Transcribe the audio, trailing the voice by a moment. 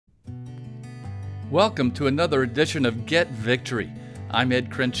Welcome to another edition of Get Victory. I'm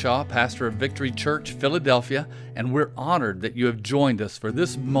Ed Crenshaw, pastor of Victory Church, Philadelphia, and we're honored that you have joined us for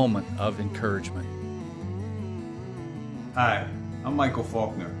this moment of encouragement. Hi, I'm Michael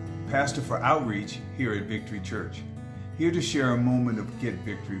Faulkner, pastor for Outreach here at Victory Church, here to share a moment of Get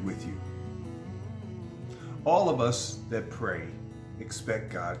Victory with you. All of us that pray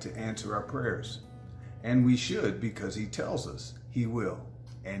expect God to answer our prayers, and we should because He tells us He will,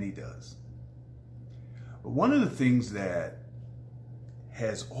 and He does. But one of the things that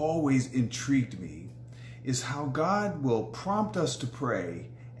has always intrigued me is how God will prompt us to pray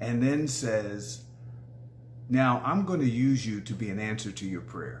and then says, now I'm going to use you to be an answer to your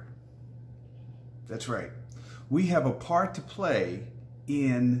prayer. That's right. We have a part to play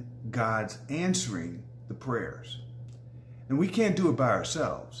in God's answering the prayers. And we can't do it by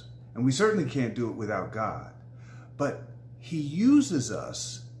ourselves. And we certainly can't do it without God. But He uses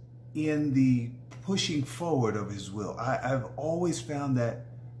us in the pushing forward of His will. I've always found that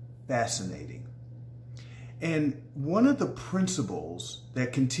fascinating. And one of the principles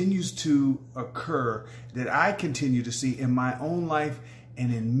that continues to occur, that I continue to see in my own life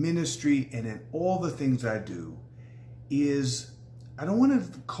and in ministry and in all the things I do, is, I don't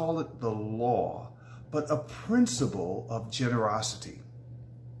want to call it the law, but a principle of generosity.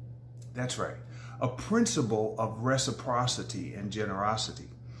 That's right. A principle of reciprocity and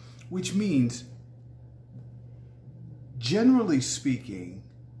generosity, which means, generally speaking,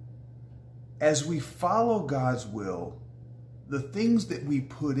 as we follow God's will, the things that we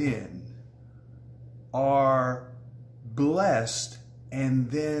put in are blessed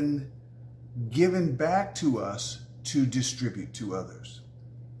and then given back to us to distribute to others.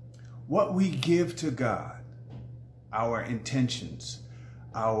 What we give to God, our intentions,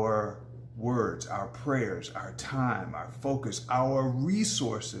 our words, our prayers, our time, our focus, our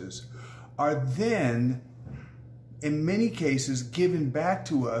resources, are then in many cases given back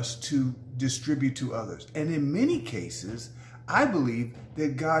to us to distribute to others. And in many cases, I believe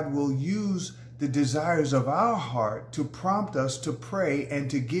that God will use the desires of our heart to prompt us to pray and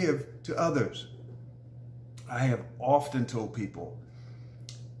to give to others. I have often told people,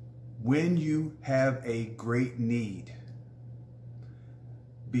 when you have a great need,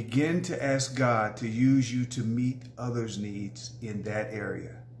 begin to ask God to use you to meet others' needs in that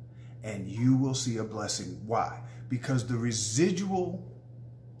area, and you will see a blessing. Why? Because the residual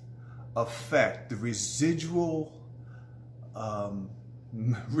effect, the residual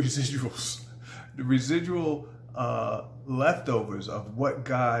leftovers of what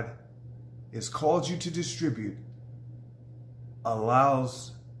God has called you to distribute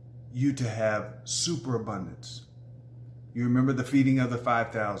allows you to have superabundance. You remember the feeding of the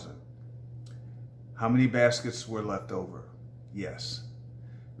 5,000. How many baskets were left over? Yes.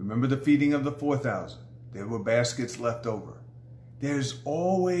 Remember the feeding of the 4,000. There were baskets left over. There's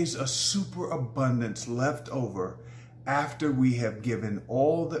always a superabundance left over after we have given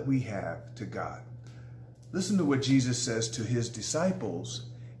all that we have to God. Listen to what Jesus says to His disciples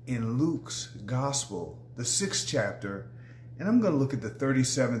in Luke's Gospel, the 6th chapter, and I'm going to look at the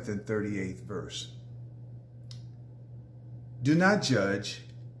 37th and 38th verse. Do not judge,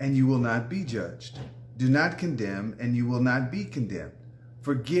 and you will not be judged. Do not condemn, and you will not be condemned.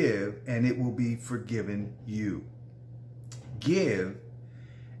 Forgive, and it will be forgiven you. Give,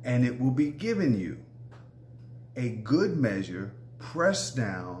 and it will be given you. A good measure, pressed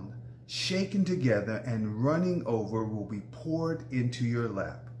down, shaken together, and running over will be poured into your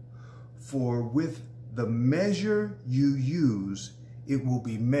lap. For with the measure you use, it will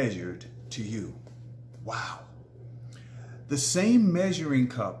be measured to you. Wow. The same measuring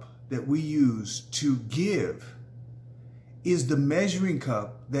cup that we use to give is the measuring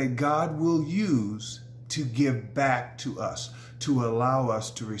cup that God will use to give back to us, to allow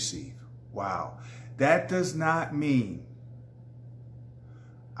us to receive. Wow. That does not mean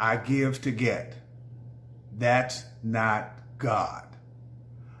I give to get. That's not God.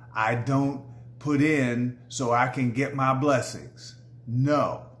 I don't put in so I can get my blessings.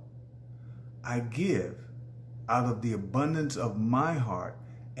 No. I give out of the abundance of my heart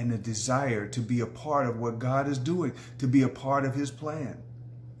and a desire to be a part of what God is doing, to be a part of His plan.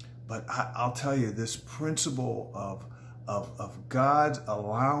 But I'll tell you, this principle of God's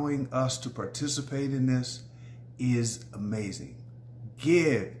allowing us to participate in this is amazing.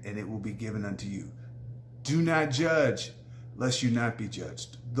 Give, and it will be given unto you. Do not judge, lest you not be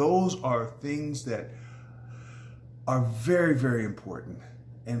judged. Those are things that are very, very important.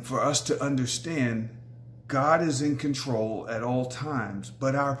 And for us to understand, God is in control at all times,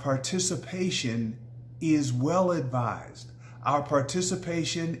 but our participation is well advised. Our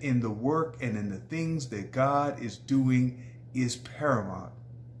participation in the work and in the things that God is doing is paramount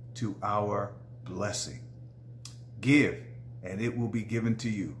to our blessing. Give, and it will be given to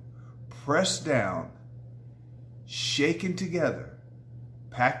you. Pressed down, shaken together,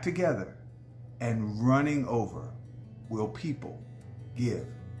 packed together, and running over will people give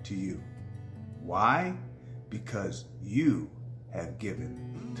to you. Why? Because you have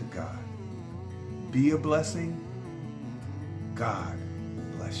given to God. Be a blessing. God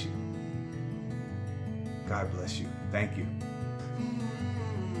bless you. God bless you. Thank you.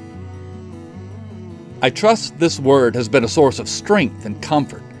 I trust this word has been a source of strength and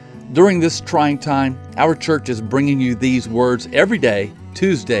comfort. During this trying time, our church is bringing you these words every day,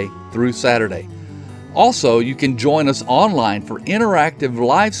 Tuesday through Saturday. Also, you can join us online for interactive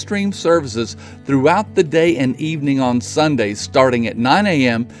live stream services throughout the day and evening on Sundays starting at 9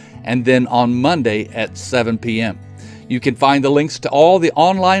 a.m. and then on Monday at 7 p.m. You can find the links to all the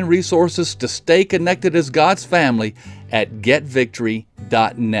online resources to stay connected as God's family at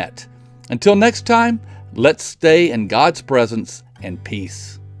getvictory.net. Until next time, let's stay in God's presence and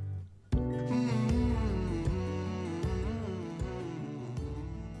peace.